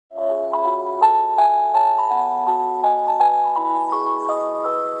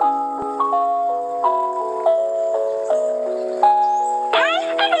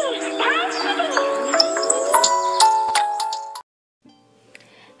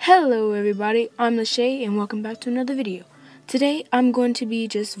Hello everybody, I'm Lachey and welcome back to another video. Today I'm going to be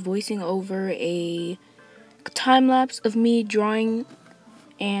just voicing over a time-lapse of me drawing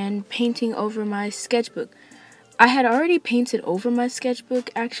and painting over my sketchbook. I had already painted over my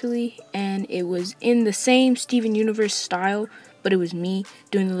sketchbook actually, and it was in the same Steven Universe style, but it was me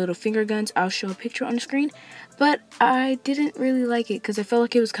doing the little finger guns. I'll show a picture on the screen, but I didn't really like it because I felt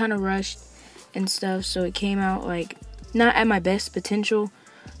like it was kind of rushed and stuff, so it came out like not at my best potential.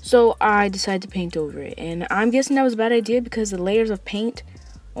 So I decided to paint over it, and I'm guessing that was a bad idea because the layers of paint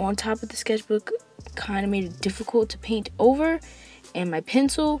on top of the sketchbook kind of made it difficult to paint over. And my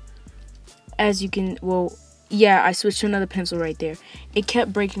pencil, as you can, I switched to another pencil right there. It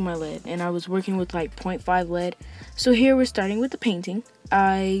kept breaking my lead, and I was working with like 0.5 lead. So here we're starting with the painting.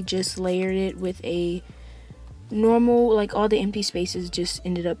 I just layered it with a normal, like all the empty spaces just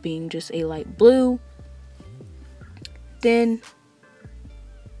ended up being just a light blue. Then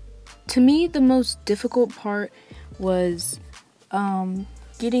to me, the most difficult part was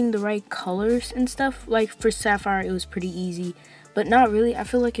getting the right colors and stuff. Like for Sapphire, it was pretty easy, but not really. I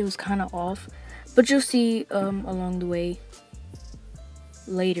feel like it was kind of off. But you'll see along the way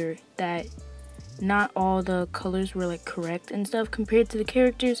later that not all the colors were like correct and stuff compared to the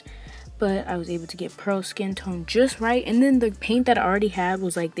characters. But I was able to get Pearl's skin tone just right. And then the paint that I already had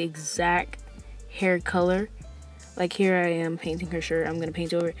was like the exact hair color. Like here I am painting her shirt, I'm gonna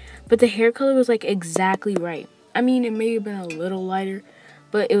paint over it. But the hair color was like exactly right. I mean, it may have been a little lighter,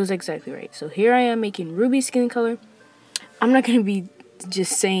 but it was exactly right. So here I am making Ruby's skin color. I'm not gonna be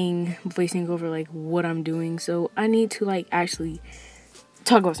just voicing over like what I'm doing. So I need to like actually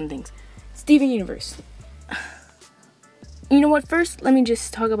talk about some things. Steven Universe. You know what, first let me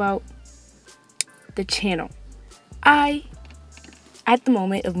just talk about the channel. At the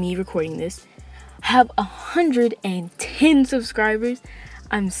moment of me recording this, have 110 subscribers.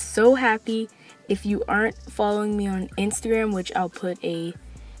 I'm so happy. If you aren't following me on Instagram, which I'll put a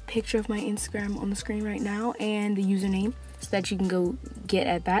picture of my Instagram on the screen right now and the username so that you can go get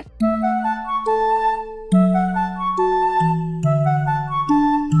at that.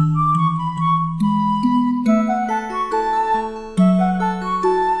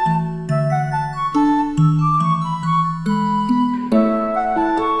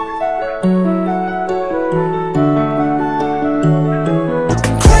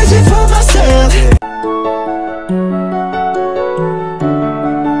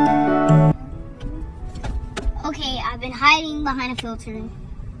 Okay, I've been hiding behind a filter,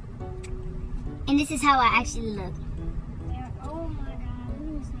 and this is how I actually look. Oh my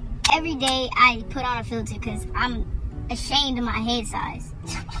God. Every day I put on a filter because I'm ashamed of my head size.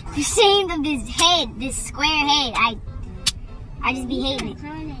 Ashamed of this head, this square head. I just be hating it.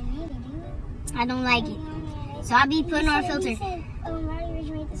 I don't like it. So I'll be putting on a filter.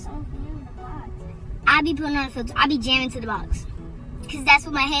 I'll be putting on a filter. I'll be jamming to the box. Because that's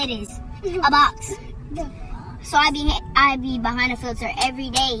what my head is. A box. So I be behind a filter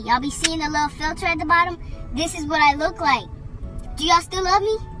every day. Y'all be seeing the little filter at the bottom? This is what I look like. Do y'all still love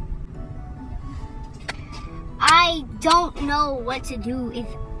me? I don't know what to do. If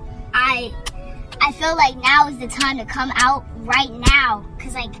I feel like now is the time to come out right now.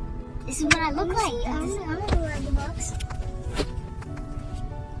 Cause like this is what I look like. I'm gonna go around the box.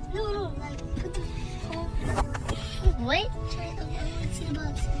 No, like put the phone. What? Try to see the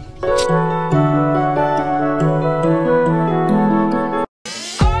box.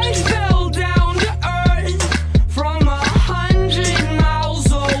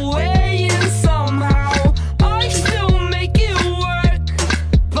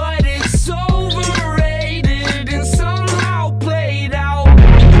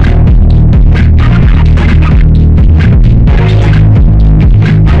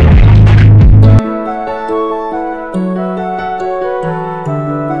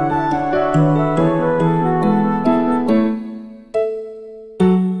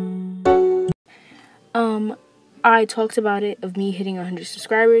 I talked about it, of me hitting 100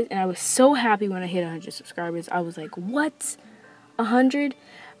 subscribers, and I was so happy when I hit 100 subscribers. I was like, what? 100?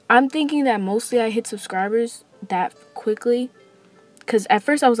 I'm thinking that mostly I hit subscribers that quickly, because at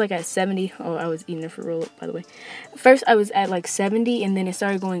first I was like at 70. Oh, I was eating it for roll up, by the way. First I was at like 70, and then it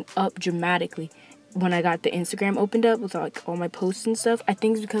started going up dramatically when I got the Instagram opened up with like all my posts and stuff. I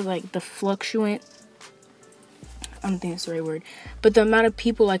think it's because like the fluctuant, I don't think that's the right word, but the amount of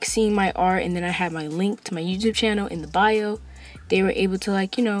people like seeing my art, and then I had my link to my YouTube channel in the bio, they were able to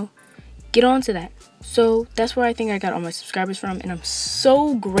like, you know, get onto that. So that's where I think I got all my subscribers from, and I'm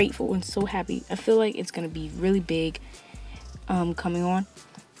so grateful and so happy. I feel like it's gonna be really big coming on.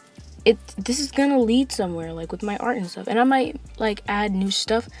 this is gonna lead somewhere, like with my art and stuff. And I might like add new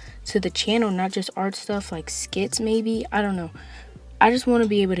stuff to the channel, not just art stuff, like skits maybe. I don't know. I just want to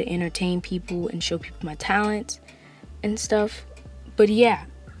be able to entertain people and show people my talents and stuff. But yeah,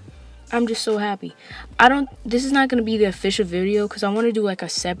 I'm just so happy. This is not gonna be the official video because I want to do like a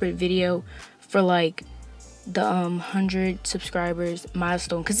separate video for like the 100 subscribers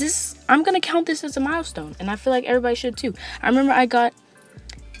milestone, because I'm gonna count this as a milestone, and I feel like everybody should too. I remember I got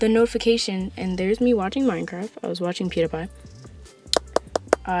the notification, and there's me watching Minecraft. I was watching PewDiePie.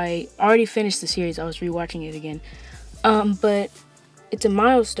 I already finished the series. I was rewatching it again. But it's a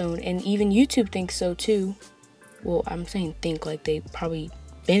milestone, and even YouTube thinks so too. Well, I'm saying think like they probably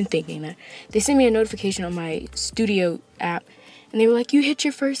been thinking that. They sent me a notification on my studio app, and they were like, you hit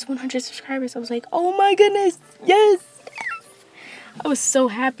your first 100 subscribers. I was like, oh my goodness, yes! I was so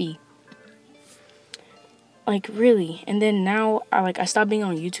happy. Like, really. And then now, I stopped being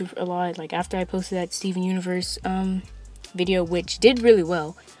on YouTube a lot. Like, after I posted that Steven Universe video, which did really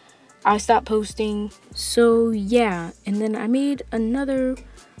well, I stopped posting. So, yeah. And then I made another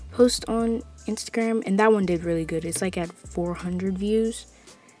post on Instagram, and that one did really good. It's, like, at 400 views.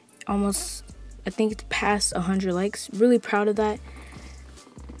 Almost, I think it's past 100 likes. Really proud of that.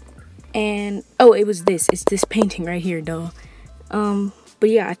 And, oh, it was this. It's this painting right here, doll. But,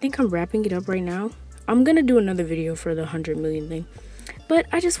 yeah, I think I'm wrapping it up right now. I'm gonna do another video for the 100 million thing, but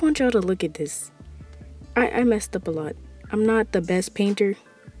I just want y'all to look at this. I messed up a lot. I'm not the best painter.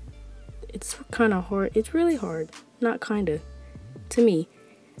 It's kind of hard. It's really hard. Not kinda, to me.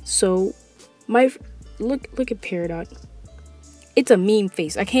 So, look at Peridot. It's a meme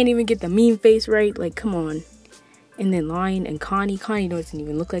face. I can't even get the meme face right. Like, come on. And then Lion and Connie. Connie doesn't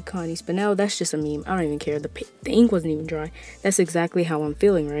even look like Connie's, but now that's just a meme. I don't even care. The ink wasn't even dry. That's exactly how I'm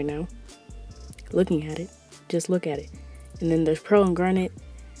feeling right now. Looking at it, just look at it. And then there's Pearl and Garnet.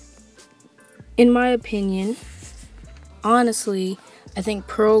 In my opinion, honestly, I think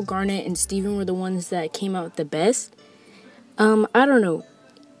Pearl, Garnet, and Steven were the ones that came out the best. I don't know.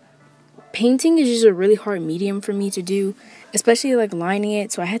 Painting is just a really hard medium for me to do, especially like lining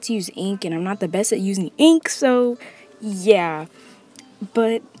it. So I had to use ink, and I'm not the best at using ink. So yeah,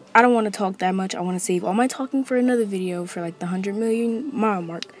 but I don't want to talk that much. I want to save all my talking for another video for like the 100 million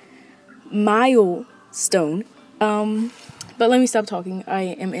milestone. But let me stop talking. I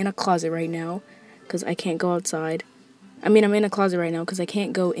am in a closet right now because I can't go outside. I'm in a closet right now because I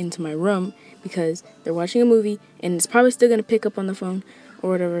can't go into my room because they're watching a movie and it's probably still gonna pick up on the phone or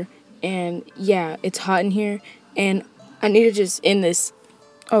whatever. And yeah, it's hot in here and I need to just end this.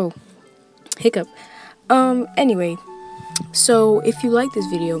 Oh, hiccup. Anyway, so if you like this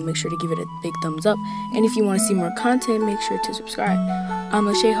video, make sure to give it a big thumbs up. And if you want to see more content, make sure to subscribe. I'm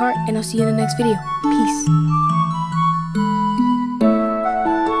Lachey Hart, and I'll see you in the next video. Peace.